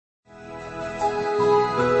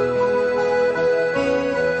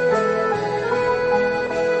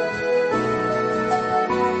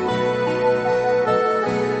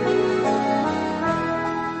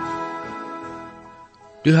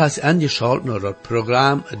Du hast angeschaltet naar het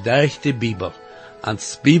programma Durch de Bibel.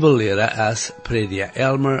 Als Bibellehrer is prediker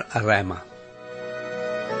Elmer Reimer.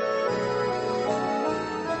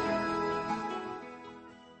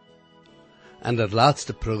 En dat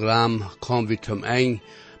laatste programma kwam we zum eind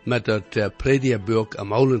met het predikboek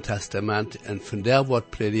im Oude Testament. En vandaar wordt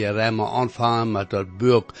prediker Reimer aanvangen met het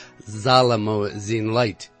boek Salomo zijn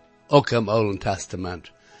Leid, ook im Oude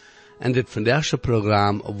Testament. En dit vandaagse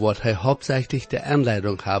programma wordt hij hauptsächlich de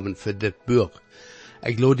aanleiding hebben voor dit boek.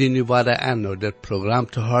 Ik lade nu verder aan om dit programma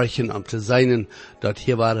te horen om te zien dat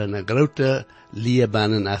hier een grote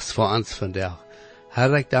leerbanen is voor ons vandaag.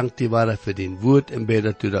 Herr, ik dank die verder voor die woord en bid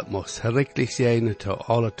dat u dat mocht schrikkelijk zijn te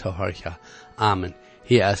alle te horen. Amen.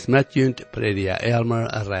 Hier is met u prediker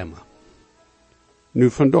Elmer Reimer. Nu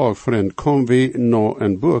vandaag, vriend, komen we naar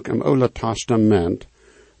een boek im Oude Testament,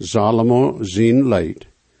 Salomo zijn Leid.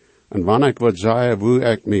 En wanneer ik wil zeggen, hoe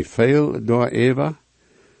ik me veel door Eva,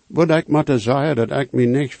 wil ik moeten zeggen dat ik me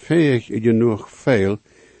niet fähig genoeg veel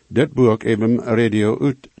dit boek even radio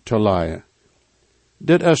uit te leiden.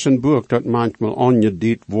 Dit is een boek dat manchmal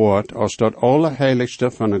aangediend wordt als dat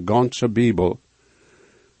allerheiligste van de ganze Bibel.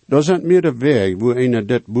 Er zijn meerdere wegen hoe een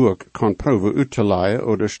dit boek kan proeven uit te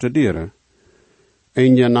leiden of studeren.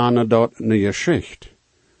 En je namen dat een geschichte.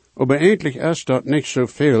 Maar eigenlijk is dat niet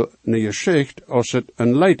zoveel een geschichte als het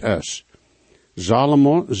een leid is.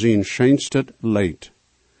 Salomo zijn schijnste leid.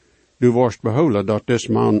 Du worst behouden dat des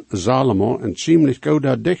man Salomo een ziemlich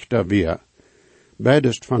goede dichter weer.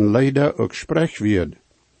 Beidest van leider ook sprechweerd.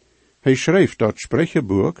 Hij schreef dat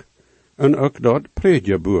sprecheboek en ook dat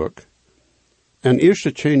predikerboek. In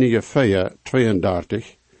 1 Tjenige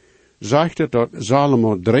 4:32 zegt het dat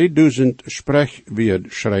Salomo 3000 sprechweerd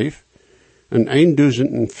schreef en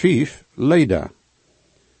 1005 leider.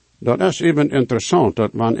 Dat is even interessant, dat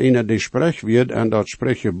wanneer die sprechweerd en dat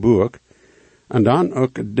sprecheboek en dan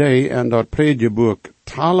ook die en dat predikerboek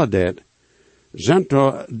talen deed, zijn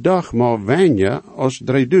er doch maar weniger als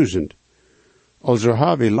 3000. Also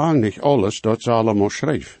hebben we lang niet alles dat Salomo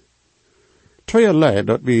schreef. Tweeërlei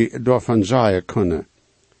dat we daarvan zeggen kunnen.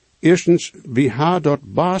 Eerstens, wie had dat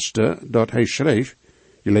beste dat hij schreef,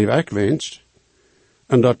 je leef ik wenst.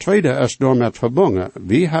 En dat tweede is door met verbonden.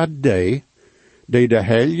 Wie had die de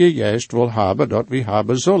Heilige Geest wil hebben dat we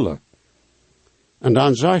hebben zullen. En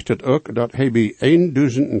dan zegt het ook dat hij bij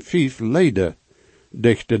 1005 leden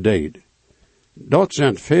dichter deed. Dat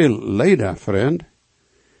zijn veel leden, vriend.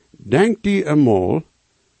 Denk die eenmaal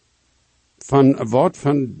van wat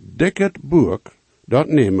van dit boek dat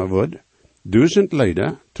nemen wordt 1000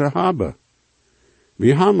 leden te hebben. We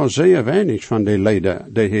hebben maar zeer weinig van die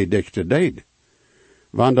leden die hij dichter deed.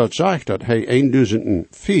 Want dat zegt dat hij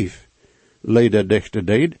 1005 leden dichter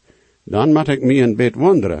deed, dan moet ik me een beetje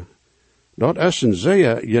wonderen. Dat is een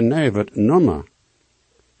zeer geneverd nummer.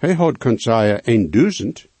 Hij had kunnen zeggen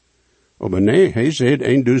 1000, maar nee, hij zei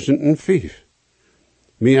 1005.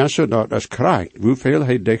 Meer is dat is krijgt, hoeveel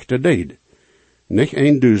hij dichter deed. Niet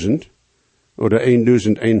 1000, of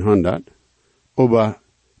 1100, maar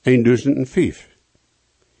 1005.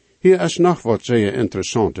 Hier is nog wat zeer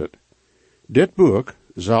interessant. Dit boek,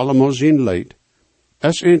 Salomo zijn Leid,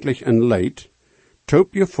 is eindelijk een leid,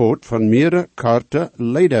 top je voort van meerdere karte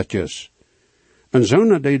leidertjes. En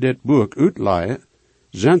zonen die dit boek uitleiden,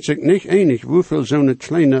 zijn zich niet enig hoeveel zo'n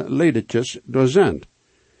kleine leidertjes er zijn.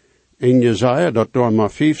 En je zei dat er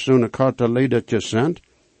maar 5 zo'n karte leidertjes zijn,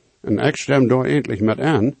 en ik stem daar eindelijk met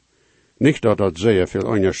aan, niet dat dat zeer veel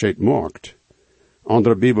onderscheid maakt.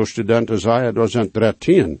 Andere bibelstudenten zeiden er zijn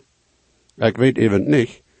 13. Ik weet even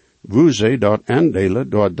niet, hoe zij dat aandelen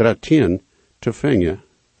door 13 te vingen.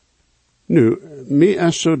 Nu, mij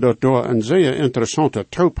is zo dat er een zeer interessante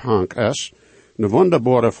toephang is, een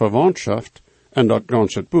wonderbare verwantschap en dat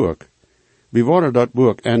ganse boek. We worden dat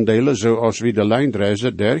boek aandelen zoals we de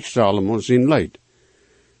lijnreizen der Salomo zijn Leid.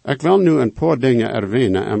 Ik wil nu een paar dingen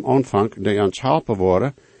erwähnen am aanvang die ons helpen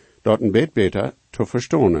worden dat een beetje beter te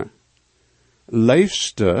verstaan.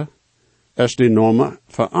 Leefste is de nomme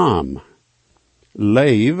voor arm.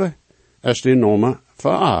 Leef is de nomme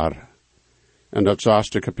voor aar. En dat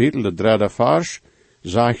 6e kapitel, de 3e vers,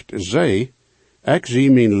 zegt zij, ik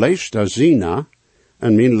zie mijn leefste Zina,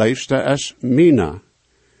 en mijn leefste is Mina.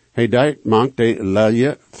 Hij maakt de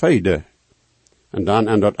lelje feide. En dan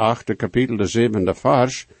in dat 8e kapitel, de 7e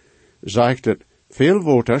vers, zegt het, veel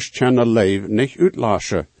waters kunnen leef niet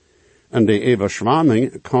uitlassen, en de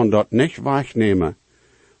overschwamming kan dat niet wegnemen.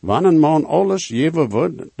 Wanneer een man alles geven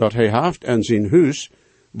wordt dat hij heeft in zijn huis,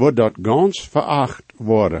 wordt dat gans veracht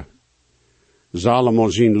worden. Salomo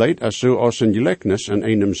zijn leid is zoals een gelijkenis in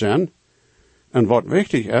einem zin. En wat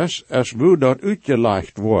wichtig is hoe dat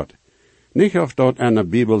uitgelegd wordt. Niet of dat in de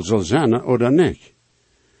Bibel zal zijn oder niet.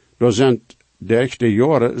 Er zijn de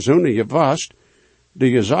jaren zo'n geweest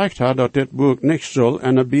die gezegd had dat dit boek niet zal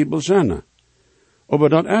in de Bibel zijn. Maar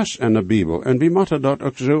dat is in de Bibel en we moeten dat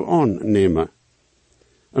ook zo aannemen.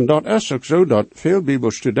 En dat is ook zo dat veel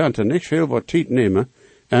Bibelstudenten niet veel wat tijd nemen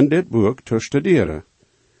en dit boek te studeren.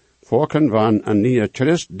 Voorken wanneer een nieuwe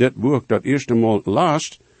Christ dit boek dat eerste maal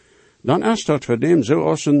laast, dan is dat voor hem zo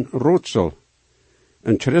als een roodsel.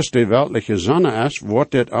 Een Christ die weltliche zonne is,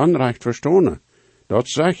 wordt dit aanrecht verstonen. Dat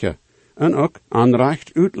zeg je. En ook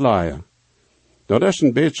aanrecht uitlaaien. Dat is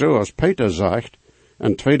een beetje zo als Peter zegt,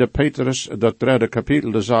 in 2 Petrus, dat 3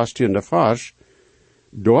 kapitel, de 16e vers,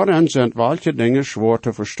 daarin zijn welke dingen zwaar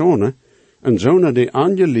te verstonen, en zonen die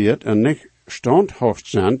aangeleerd en niet standhaft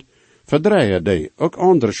zijn, verdreigen die, ook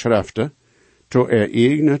andere schriften, to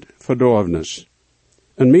eigenet verdorvenis.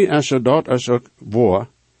 En mij is dat is ook waar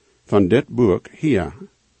van dit boek hier.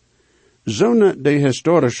 Zonen die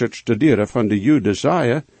historisch studeren van de Joden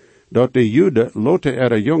zeiden, dat de Joden laten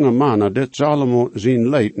er jonge mannen dit Salomo zijn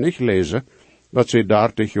leed niet lezen, wat ze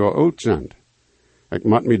 30 jaar oud zijn. Ik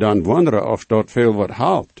moet me dan wonderen of dat veel wat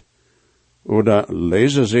helpt. Oder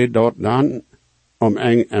lezen ze dat dan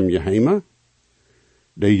in geheime?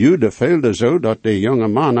 De Joden veelden zo dat de jonge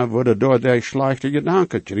mannen worden door die slechte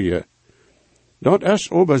gedanken kregen. Dat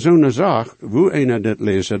is over zo'n zaak, hoe een dit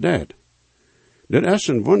lezen deed. Dit is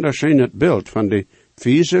een wunderschönes beeld van de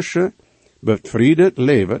fysische, befriedet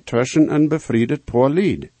leven tussen een befriedet paar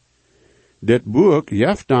lied. Dit boek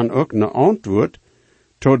geeft dan ook een antwoord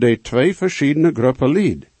tot de 2 verschillende groepen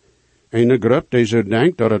lied. Een groep die zo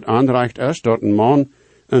denkt dat het aanrecht is dat een man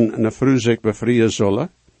en een vrouw zich bevrijen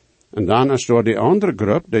zullen. En dan is er die andere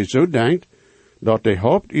groep die zo denkt dat de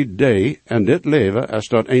hoofdidee in dit leven is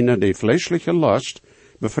dat een de vleeselijke lust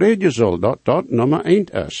bevrijden zal, dat nummer 1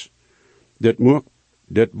 is.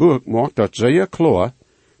 Dit boek maakt dat zeer klaar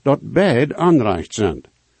dat beide aanrecht zijn.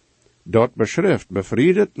 Dat beschrijft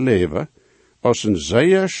bevrijd leven als een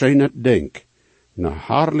zeer schöne denk, een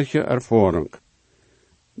herrliche ervaring.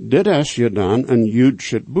 Dit is je dan een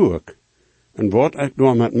Joodse boek. En wat ik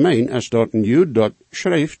daarmee meen is dat een Jood dat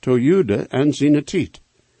schrijft tot Joden en zijn tijd.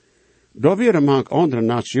 Daar weer maak andere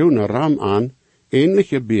nationen ram aan,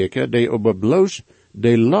 ähnliche beken die over bloos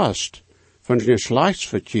de last van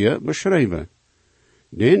geslachtsverkeer beschrijven.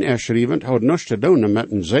 Den schrijvend houdt niets te doen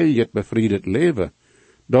met een zeiljet bevrijd leven.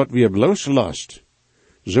 Dat weer bloos last.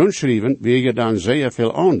 Zo'n schrijvend weer je dan zeer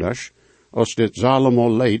veel anders, als dit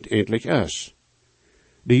Salomo leed eindelijk is.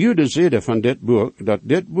 De Joden zeiden van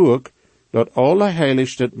dit boek, dat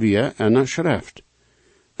allerheiligste weer en een schrift.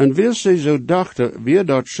 En wil ze zo dachten, weer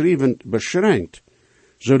dat schrijvend beschränkt,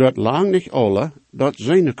 zodat lang niet alle dat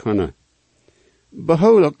zijn kunnen.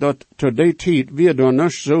 Behoorlijk dat tot die tijd weer door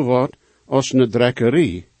niet zo wordt als een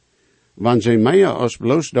drekkerie. Wanneer ze meer als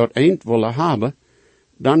bloos dat eind willen hebben,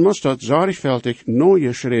 dan moest dat zorgvuldig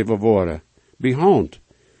neergeschreven worden, bij hand.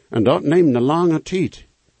 En dat neemt een lange tijd.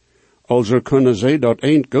 Also kunnen zij dat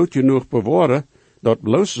eind goed genoeg bewaren, dat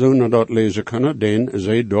bloos zonen dat lezen kunnen, den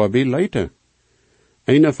zij daarbij leiden.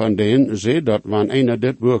 Een van denen zei dat wanneer een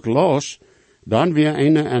dit boek las, dan weer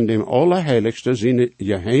een aan dem Allerheiligste zijn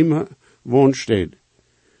geheime woonsteed.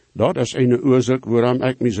 Dat is een oorzaak waarom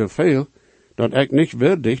ik me zoveel, dat ik niet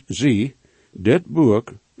waardig zie, dit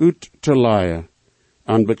boek uit te leiden.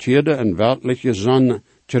 Aan bekeerde en weltliche zon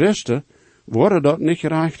Christen worden dat niet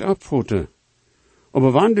recht opvoeten.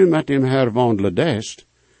 Maar wanneer du met dem Herr wandelen deest,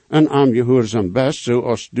 en am gehoorzaam best,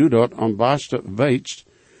 zoals du dat am beste weetst,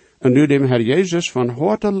 en du dem Herr Jezus van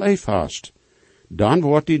harte lief hast, dan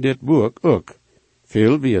wordt die dit boek ook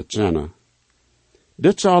veel waard zijn.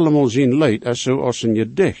 Dit zal allemaal zijn leid is zoals een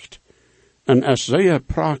gedicht, en is zeer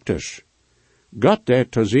praktisch. God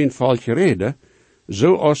deed te zijn falsche reden,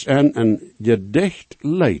 zoals een gedicht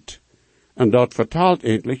leidt, en dat vertaalt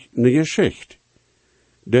eindelijk een geschicht.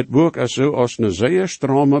 Dit boek is zoals een zeer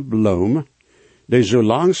strome bloem, die zo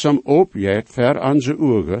langzaam opjeet ver aan zijn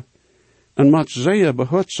ogen, en moet zeer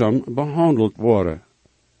behoedzaam behandeld worden.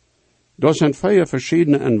 Er zijn 4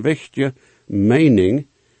 verschillende en wichtige meningen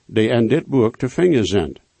die in dit boek te vinden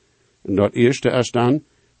zijn. En dat eerste is dan,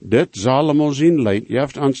 dit Salomo zijn leid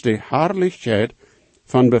geeft ons de heerlijkheid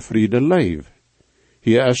van bevriede leven.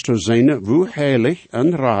 Hier is te zien hoe heilig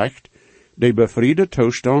en recht de bevriede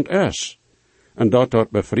toestand is. En dat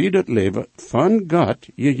bevriede leven van God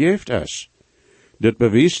gegeven is. Dit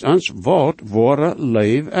bewijst ons wat ware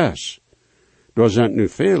leven is. Er zijn nu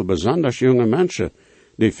veel, besonders jonge mensen,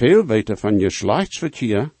 die veel weten van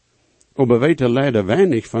geslachtsverkeer, maar weten leider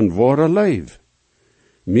weinig van ware leven.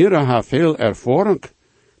 Meer hebben veel ervaring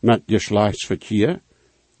met geslachtsverkeer,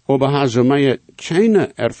 maar hebben zo meer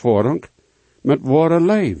geen ervaring met ware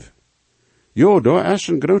leef. Jo, daar is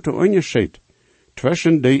een grote onderscheid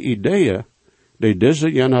tussen de ideeën die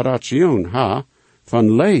deze generatie ha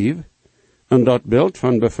van leef en dat beeld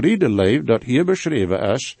van bevriede leef dat hier beschreven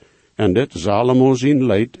is in dit Salomo zijn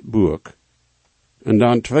leid boek. En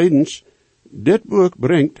dan tweedens, dit boek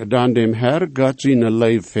brengt dan dem Herr God zijn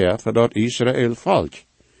leef ver voor dat Israël valt.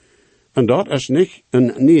 En dat is niet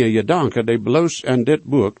een nieuwe gedanke die bloos in dit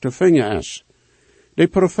boek te vinden is. De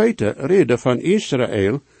profeten reden van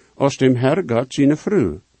Israël als dem Herr God zijn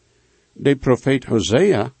vrouw. De profeet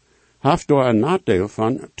Hosea heeft door een nadeel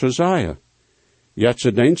van te zeggen.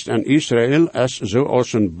 Jetse dienst aan Israël is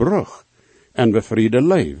zoals een brug en bevriede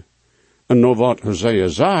leef. En nou wat Hosea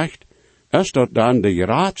zegt, is dat dan de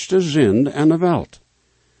raadste zin in de wereld.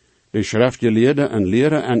 De schriftgeleerden en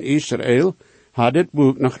leren in Israël had dit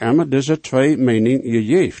boek nog immer deze twee meningen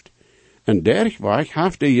gegeven. En dergweg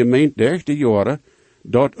heeft de gemeente der de jaren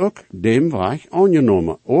dat ook dem weg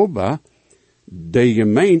aangenomen. Maar de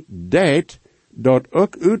gemeente deed dat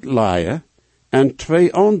ook uitleiden en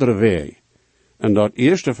twee andere wegen. En dat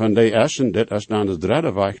eerste van die essen, dit is dan de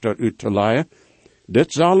derde weg dat uit te leiden.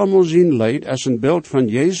 Dit Salomo zijn leid is een beeld van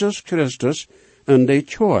Jezus Christus en de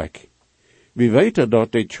kerk. We weten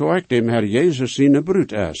dat de kerk dem Herr Jezus zijn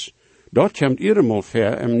bruid is. Dat komt eenmaal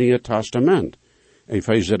ver im Nieuwe Testament.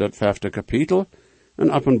 Efeze dat 5e kapitel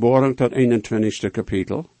en Openbaring dat 21e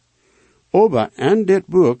kapitel. Maar in dit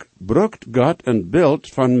boek brukt God een beeld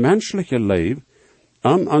van menselijke leven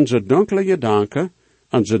om onze donkere gedanken,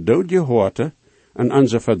 onze dode horten en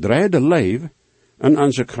onze verdreide leven en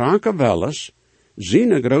onze kranke welles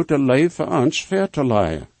zijn grote leven voor ons ver te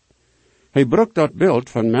leiden. Hij brukt dat beeld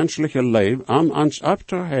van menselijke leven om ons op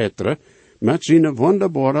te heiteren met zijn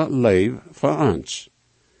wonderbare leven voor ons.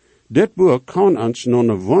 Dit boek kan ons nog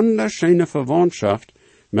een wunderschöne verwantschap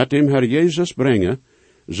met dem Herr Jezus brengen,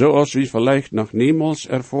 zoals we vielleicht nog niemals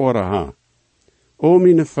ervoren hebben. O,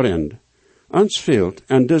 mijn vriend, ons fehlt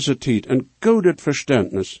in deze tijd een goede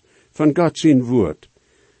verständnis van God zijn woord,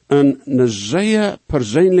 en een zeer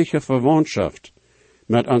persoonlijke verwantschap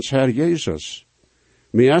met ons Herr Jezus.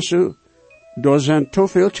 Maar er zijn te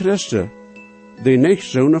veel Christen die niet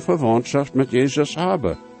zo'n verwantschap met Jezus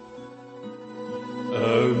hebben.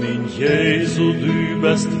 O min Jesu, du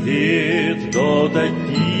best het, dat ik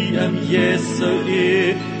die en Jesu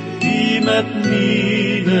die met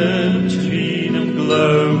meinem trinem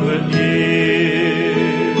glauben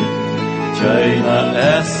Tjena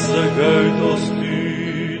esse goud als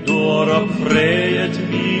du, doorop vreet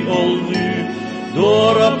mi al nu,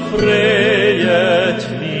 doorop vreet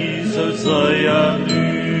mi zo zij aan nu.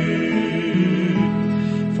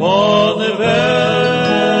 Van de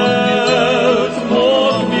welt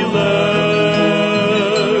mocht mi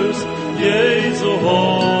leus, Jezu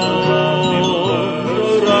hoog,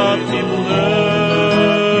 raad mi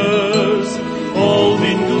leus, al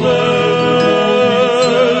min gleuve,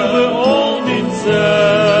 al min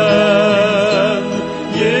zen,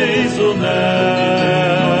 Jezu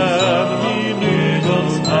neem mi nu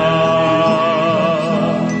gans aan.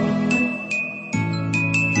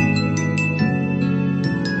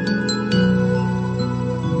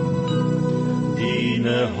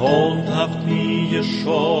 Dine Hand haft mi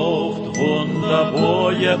geschaft,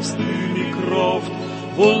 wunderbar gäbst du mi Kraft,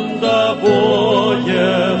 wunderbar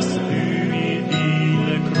gäbst du mi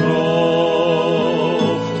dine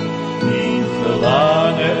Kraft. Min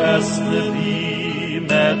verlange es ne die,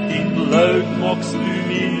 met din bluit magst du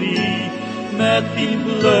mi nie, met din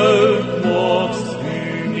bluit magst du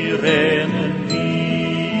mi rennen nie.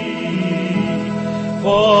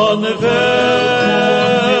 Van de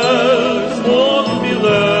welt mocht mi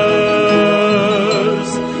leus,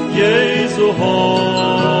 Jezu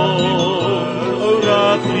hoog,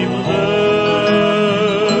 raad mi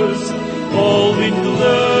leus, al min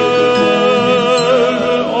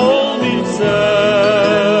gleuve, al min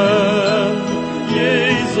zen,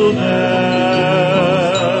 Jezu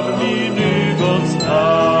neem mi nu gans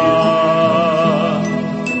aan.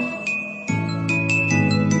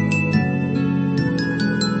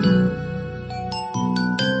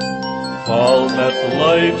 Val met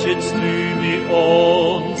leibtjes nu mi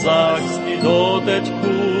on, sagst mi dat het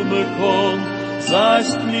komen kon,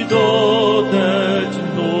 sagst mi dat het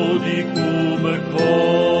nodig komen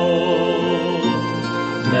kon.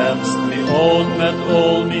 Nemst mi on met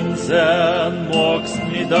al min zen, magst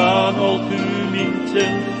mi dan al tu min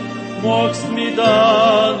kind, magst mi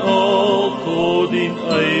dan al tot din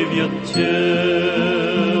eeuwige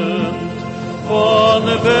kind. Van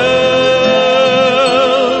de welt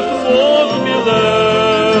mocht mi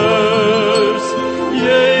leus,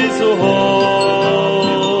 Jezu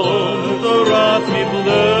hoog, raad mi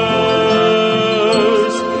leus,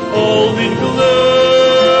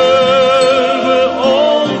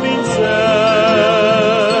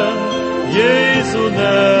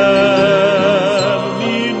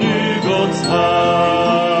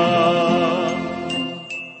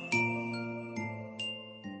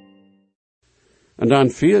 En dan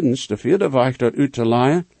vierdens, de vierde weg dat uit te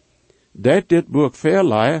leiden, dat dit boek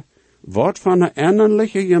verleidt, wordt van de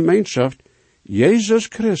innerlijke gemeenschap Jezus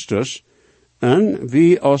Christus en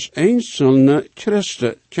wie als einzelne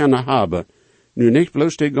Christen kunnen hebben. Nu niet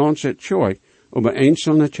bloos de ganze Tjooi, maar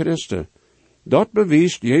einzelne Christen. Dat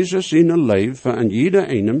bewijst Jezus zijn leven aan jeder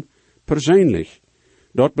einem persoonlijk.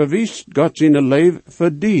 Dat bewijst God zijn leven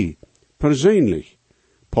voor die, persoonlijk.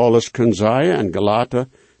 Paulus kan zeggen in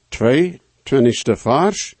Galaten 2, 20ste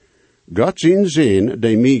vers, God zijn zin,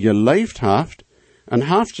 die mij geleefd heeft, en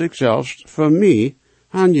heeft zichzelf voor mij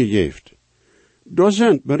aangegeven. Daar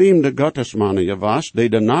zijn beroemde gottesmannen geweest, die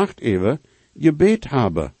de nacht even gebed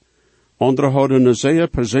hebben. Anderen hadden een zeer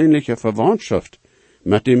persoonlijke verwantschap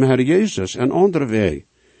met dem Herr Jezus en andere wij.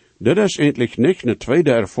 Dit is eindelijk niet een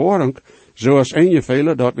tweede ervaring, zoals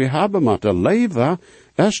vele dat we hebben met het leven,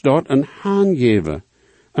 is dat een aangeven.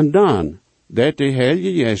 En dan, dat de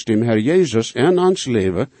Heilige Geest dem Herr Jezus in ons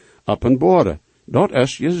leven openbaren. Dat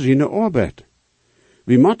is je zijn arbeid.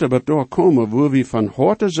 We moeten er door komen waar we van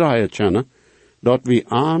harte zeggen kunnen, dat we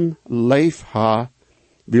arm leef ha,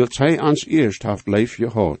 wilt hij ons eerst heeft leef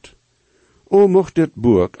gehad. O mocht dit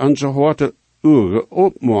boek onze harte ogen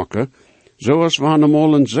opmaken, zoals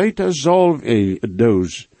wanneer een zete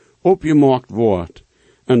zalf-doos opgemaakt wordt,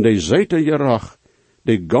 en de zete gerach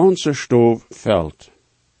de ganze stof valt.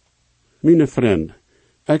 Mijn vriend,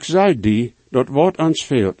 ik zei die, dat wat ons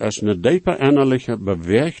veelt, is een diepe innerlijke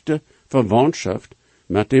beweegde verwantschap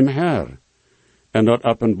met dem Herr. En dat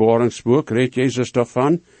openbaringsboek redt Jezus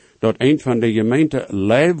daarvan, dat een van de gemeente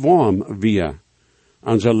leefwarm weer.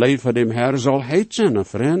 En zijn leven dem Herr zal heet zijn,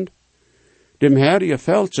 vriend. Dem Herr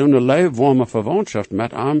gefällt zo'n leefwarme verwantschap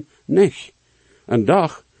met hem niet. En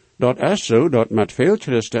doch, dat is zo dat met veel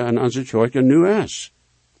Christen en onze kerk nu is.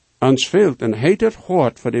 Ons veelt een heet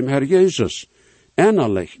hart voor dem Herr Jezus,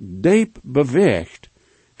 innerlijk, diep beweegt,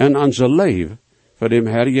 en onze leven voor dem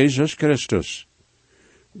Herr Jezus Christus.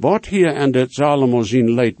 Wat hier in dit Salomo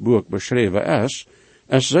zijn leidboek beschreven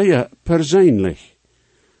is zeer persoonlijk.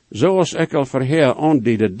 Zoals ik al voorher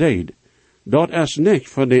aandiende deed, dat is niet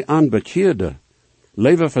voor de onbekeerde.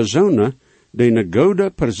 Leven voor zonen die een goede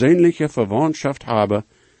persoonlijke verwantschap hebben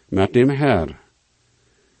met dem Herr.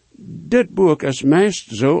 Dit boek is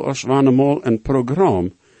meest zo als wanneer een programma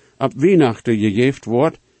op Weihnachten gegeven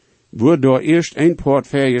wordt, waardoor eerst een poort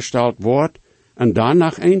vergesteld wordt en dan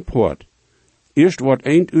nog een poort. Eerst wordt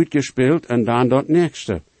een uitgespeeld en dan dat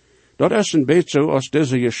nächste. Dat is een beetje zo als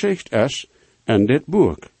deze geschichte is in dit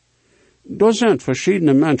boek. Er zijn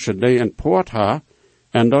verschillende mensen die een poort hebben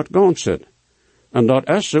en dat ganze. En dat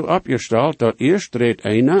is zo opgesteld dat eerst redt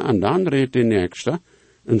ene en dan redt de nächste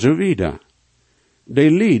en zo wieder.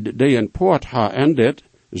 De lied die een poort hebben en dit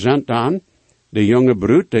zijn dan de jonge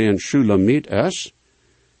bruid die een Shulamit is,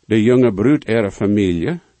 de jonge bruid ihrer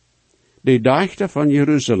familie, de dichter van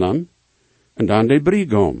Jeruzalem, en dan de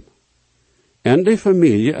brigom. En de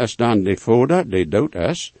familie is dan de vader die dood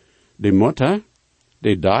is, de moeder,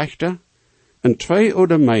 de dichter, en 2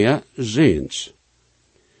 oder meer zoons.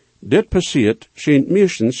 Dit passiert schijnt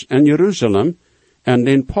meestens in Jeruzalem en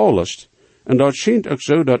in Paulus, en dat schijnt ook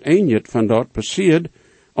zo dat eenheid van dat passiert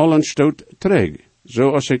al een stoot terug,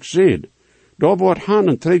 zoals ik zei. Daar wordt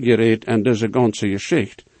hanen teruggereed in deze ganze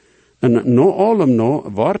geschichte, en no allem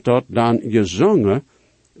wordt dat dan gezongen,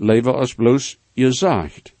 leven als bloos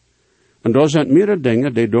gezegd. En daar zijn meerdere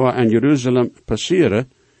dingen die daar in Jeruzalem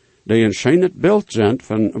passeren, die een schijnend beeld zijn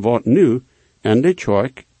van wat nu in de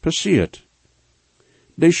kerk passiert.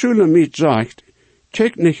 De Shulamit zegt,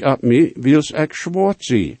 kijk niet op mij, wils ik zwart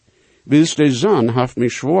zie, wils de zon heeft mij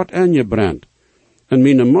zwart ingebrand. En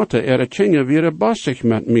mijn moeder kinderen weer bassig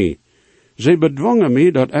met mij. Zij bedwongen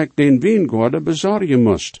mij dat ik den wijngaarden bezorgen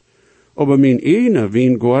moest. Aber mijn ene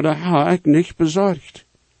wijngaarden ha ik niet bezorgd.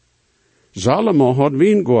 Salomo had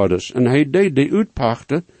wijngaardes en hij deed de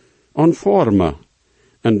uitpachten aan vormen.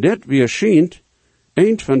 En dit weer schijnt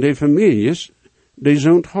een van de families die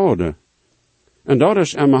zo'n hadden. En dat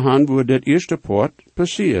is immerhand waar dit eerste poort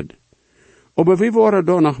passiert. Aber wie waren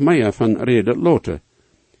daar nog meer van reden loten?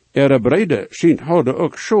 Ihre breide schijnt hadden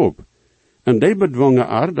ook schoop. En die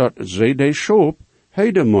bedwongen dat zij de schoop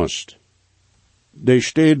heiden moest. De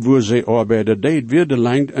stad waar zij arbeidde deed weer de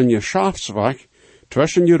lengte een geschäftsweg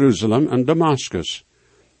tussen Jeruzalem en Damascus.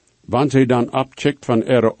 Wanneer zij dan opcheckt van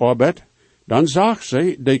ihre arbeid, dan zag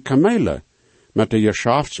zij de kamelen met de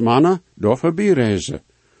geschäftsmannen door voorbij reizen.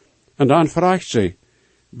 En dan vraagt zij,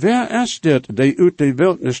 wer is dit die uit de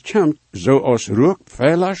wildnis komt, zoals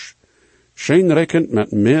rookpfeilers, schijnrekkend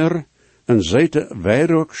met meer en zete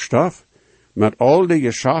wierookstof, met al de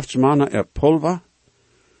geschäftsmannen pulver?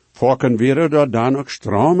 Vorken weer er dan ook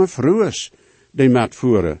strome vrouwen, die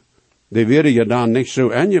metvoeren. Die werden je dan niet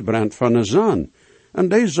zo aangebrand van de zon. En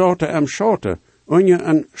die zouden hem schoten, onder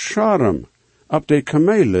een scharm, op de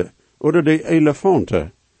kamelen, oder de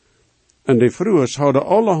elefanten. En die vroers hadden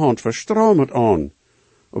allerhand verstromend aan.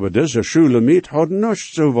 Maar deze Schulemiet hadden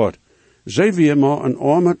niets zo wat. Zij weer maar een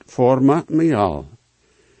arme vormen meal.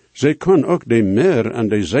 Zij kon ook de meer en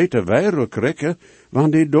de zete wereld krikken,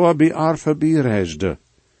 want die door bij haar voorbij reisde.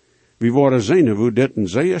 We waren zien hoe dit een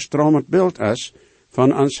zeer stromend beeld is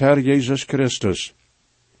van ons Heer Jezus Christus.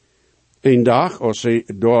 Een dag, als zij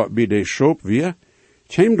door bij de schoop weer,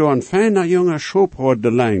 kwam door een fijne jonge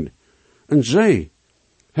schoophoorder lijn. En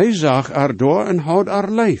hij zag haar door en had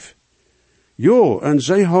haar leef. Jo, en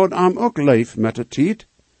zij had hem ook leef met de tijd.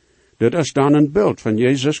 Dit is dan een beeld van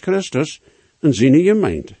Jezus Christus en zijn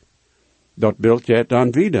gemeente. Dat beeld gaat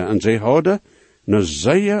dan wieder en zij hadden een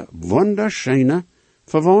zeer wunderschöne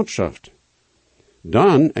verwantschap.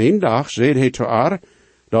 Dan, een dag, zei hij te haar,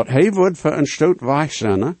 dat hij wordt voor een stoot weg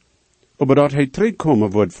zijn, maar dat hij terugkomen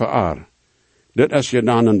wordt voor haar. Dit is je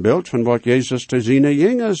dan een beeld van wat Jezus te zijn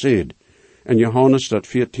jongeren zei. In Johannes, dat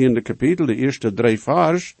 14e kapitel, de eerste 3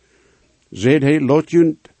 vers, zei hij, laat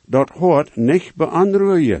je dat hart niet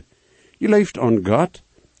beantwoorden. Je leeft aan God,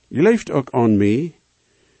 je leeft ook aan mij,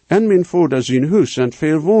 en mijn vader zijn huis en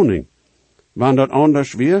veel woning. Want dat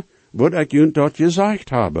anders weer, wordt ik junt dat gezegd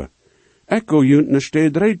hebben. Ik go junt ne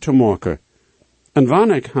stad red te maken. En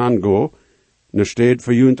wanneer ik gaan go, ne stad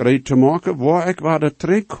voor junt red te maken, waar ik waar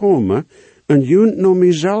terugkomen, en junt no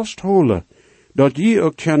mijzelf holen, dat je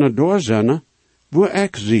ook kunnen doorzennen, waar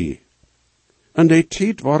ik zie. En die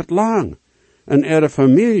tijd wordt lang, en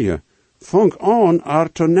familie vangt aan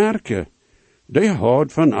haar te nerken. Die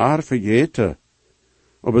houdt van haar vergeten.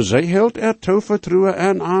 Maar zij hield toe vertrouwen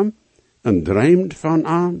aan hem, en dreamt van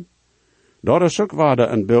hem. Dat is ook waar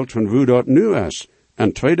een beeld van hoe dat nu is.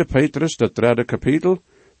 En 2 Petrus, dat 3e kapitel,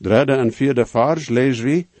 3e en 4e vers, lezen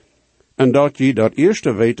we, en dat je dat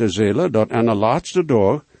eerste weten zullen, dat aan de laatste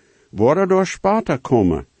dag, worden door Sparta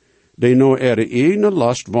komen, die nou ene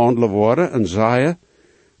last wandelen worden en zeiden,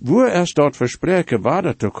 waar is dat verspreken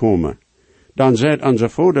waarde te komen? Dan zegt onze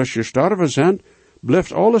vaders gestorven zijn,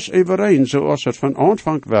 blijft alles overeen zoals het van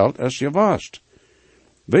aanvang wel is geweest.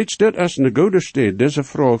 Weet dit is een goede stad, deze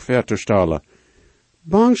vraag ver te stellen.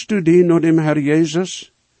 Bangst u die naar dem Herr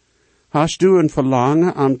Jezus? Hast du een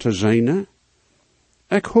verlangen om te zijn?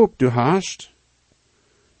 Ik hoop du hast.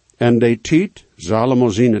 En die tijd, Salomo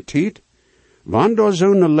zijn tijd, wanneer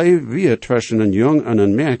zo'n leven weer tussen een jong en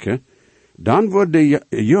een merke, dan wordt de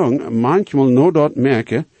jong manchmal no dat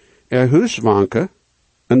merke, huis wanken,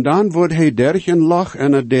 en dan wordt hij derchen lach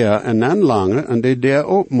en der en dan lange en de der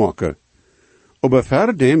opmaken. Aber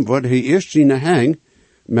verdem wordt hij eerst zijn hang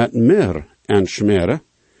met meer aansmeren,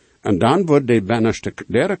 en dan wordt de binnenste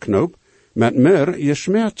derde knoop met meer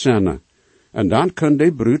gesmeerd zijn, en dan kan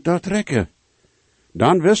de bruid dat trekken.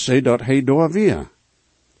 Dan wist hij dat hij door weer.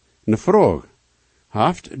 Een vraag,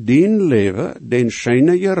 heeft dien leven den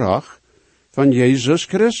schijne gerach van Jezus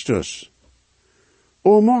Christus?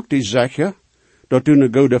 O mag die zeggen dat u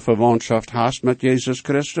een goede verwantschap hast met Jezus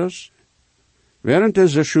Christus? Während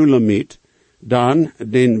deze Schulemiet dan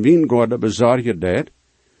den wijngaarden bezorgen deed,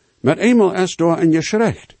 met eenmaal is door een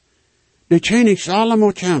geschrecht. De koning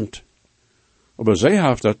Salomo komt. Maar zij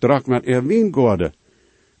heeft dat druk met haar wijngaarden,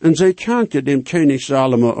 en zij kent je dem koning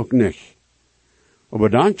Salomo ook niet. Maar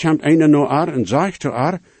dan komt een naar haar en zegt te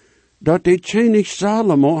haar, dat de koning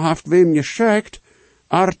Salomo heeft wem geschickt,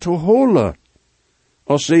 haar te holen.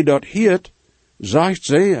 Als zij dat hiert, zegt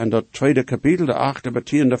zij, en dat 2e kapitel, de 8e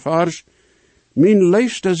en 10e vers, mijn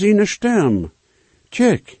leefste zijn stem.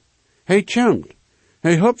 Kijk, hij komt.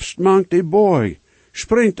 Hij hupst mank de boy,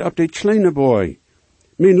 springt op de kleine boy.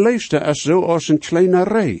 Mijn leefste is zo als een kleine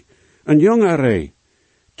ree, een jonge ree.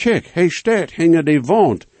 Kijk, hij staat hinge de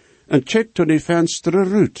wand, en kijkt to de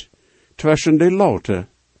venster uit, tussen de loten.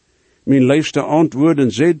 Mijn leefste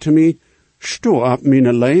antwoorden zei te mij, sto op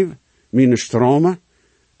mijn leef, mijn stromen,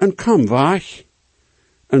 en kom weg.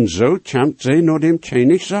 En zo komt zij naar dem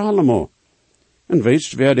koning Salomo. En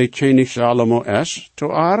weet wer de koning Salomo is, to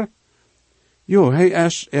haar? Jo, hij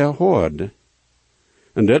is hoord.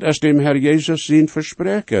 En dit is dem Herr Jezus zijn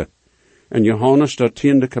verspreken. In Johannes dat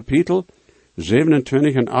 10e kapitel,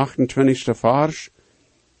 27 en 28 vers,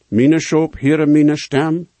 Mine schoop hieren mine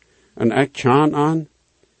stem, en ik kan aan,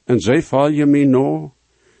 en zij vallen mij no,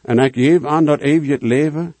 en ik geef aan dat eeuwig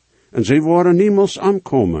leven, en zij worden niemals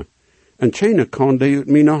aankomen, en keine kan die uit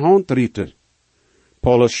mijn hand rieten.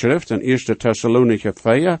 Paulus schrift in 1 Thessalonicher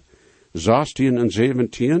 4, 16 en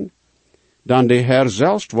 17, dan de Herr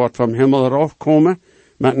zelfs wordt vom Himmel raufkomen,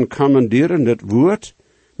 met een kommandierendet woord,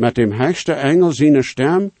 met dem höchste Engel seine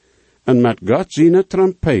Stem, en met God seine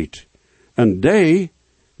Trompet. En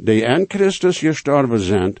die aan Christus gestorven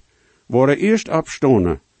zijn, worden eerst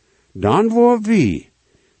opstonden. Dan worden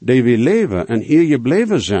die we leven en hier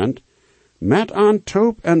gebleven zijn, met aan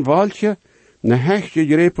toop en waltje, ne hecht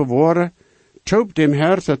gegrepen worden, toop dem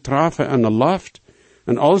Herr te trafen in de lucht,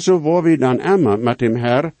 en also waar we dan immer met dem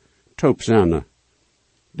Herr toop zijn.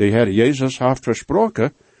 De Herr Jezus heeft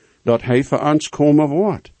versproken, dat hij voor ons komen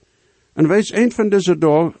wordt. En wees een van deze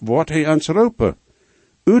dagen wordt hij ons roepen,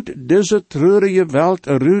 uit deze treurige welt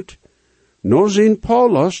eruit, no zijn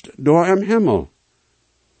Paulus door im Himmel.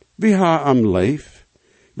 We ha am leef,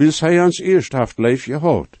 wils hij ons eerst heeft leef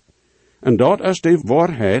gehad. En dat is de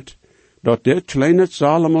waarheid, dat dit kleine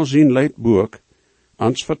Salomo zijn leedboek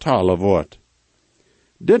ons vertalen wordt.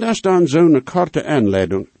 Dit is dan zo'n korte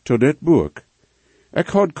aanleiding tot dit boek. Ik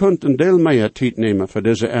had kunt een deel meer tijd nemen voor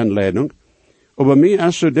deze aanleiding, maar mij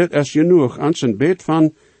is dit is genoeg ons een beetje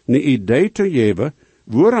van een idee te geven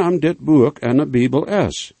waarom dit boek in de Bijbel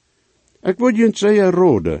is. Ik wil je zeggen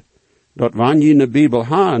raden, dat wanneer je de Bijbel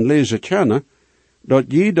ha en lezen kennen, dat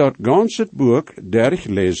je dat ganse boek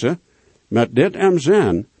lezen met dit am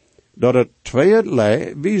zijn, dat het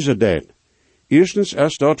tweeërlei wijze deed. Eerstens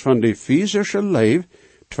is dat van de fysische leven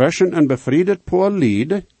tussen een bevrijd paar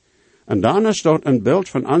lieden, en dan is dat een beeld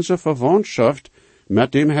van onze verwantschap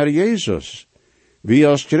met dem Herr Jezus. Wie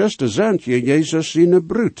als Christen zijn, je Jezus zijn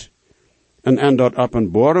bruid. En dat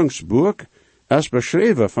openbaringsboek is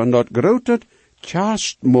beschreven van dat grote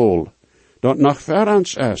kerstmaal, dat nog ver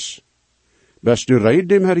ons is. Bist du reed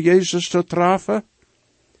dem Herr Jezus te treffen?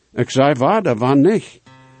 Ik zei waarde, wanneer niet?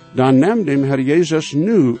 Dan neem dem Herr Jezus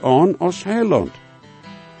nu aan als heiland.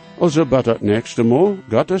 Also bat het nächste Mal,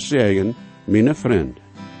 Gottes Segen, meine vriend.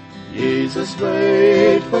 Jesus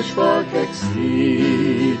weet, versprach ik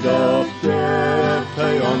zie, dat geeft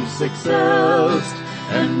hij ons zichzelf,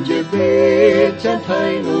 en gebet kent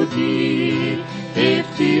hij nu die,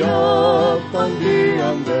 heeft die op van die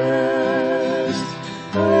am best.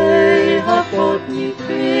 Hij hat God niet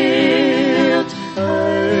veert,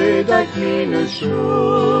 hij dekt meine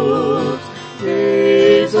schuld.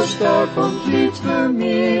 Jezus starb und litt für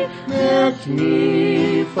mich, merkt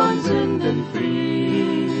mich von Sünden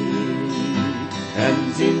frei.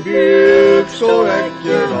 En zijn buik zo echt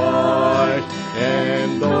gereicht,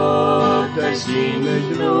 en dort er seine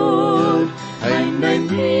Glut, en mijn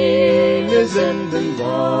meine Sünden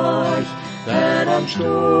weich, der am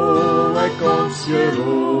Stuhl ich uns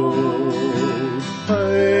geruht.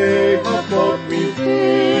 Hey, hat Gott mich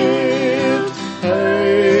geehrt,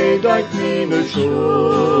 hey, dekt meine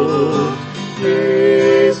Schuld.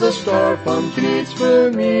 Jesus starb am Kreuz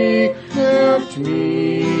für mich, macht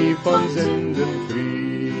mich von Sünden frei.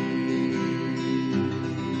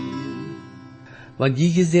 Wenn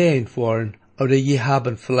je gesehen worden, oder je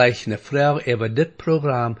haben vielleicht eine Frage über das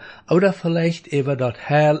Programm, oder vielleicht über das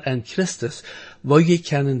Heil in Christus, wo je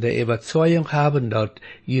können die Überzeugung haben, dass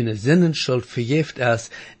jene Sinnenschuld vergift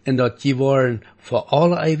ist, und dass je wollen vor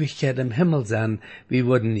aller Ewigkeit im Himmel sein, wir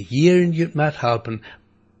würden hier in jut mithelfen,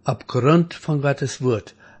 aufgrund von Gottes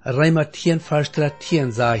Wort. Römer 10, Vers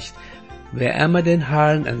 13 sagt, wer immer den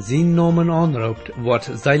Herrn in seinen Namen anruft, wird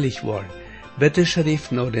selig worden. Bitte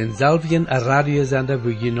schrift nur den selben Radiosender, wo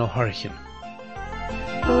je noch horchen.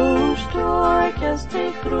 Hoe stark is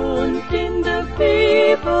de grond in de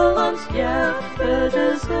Bibel ons geeft, het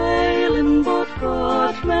is heilen wat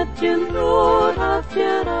God met je nood heeft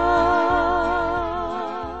gedaan.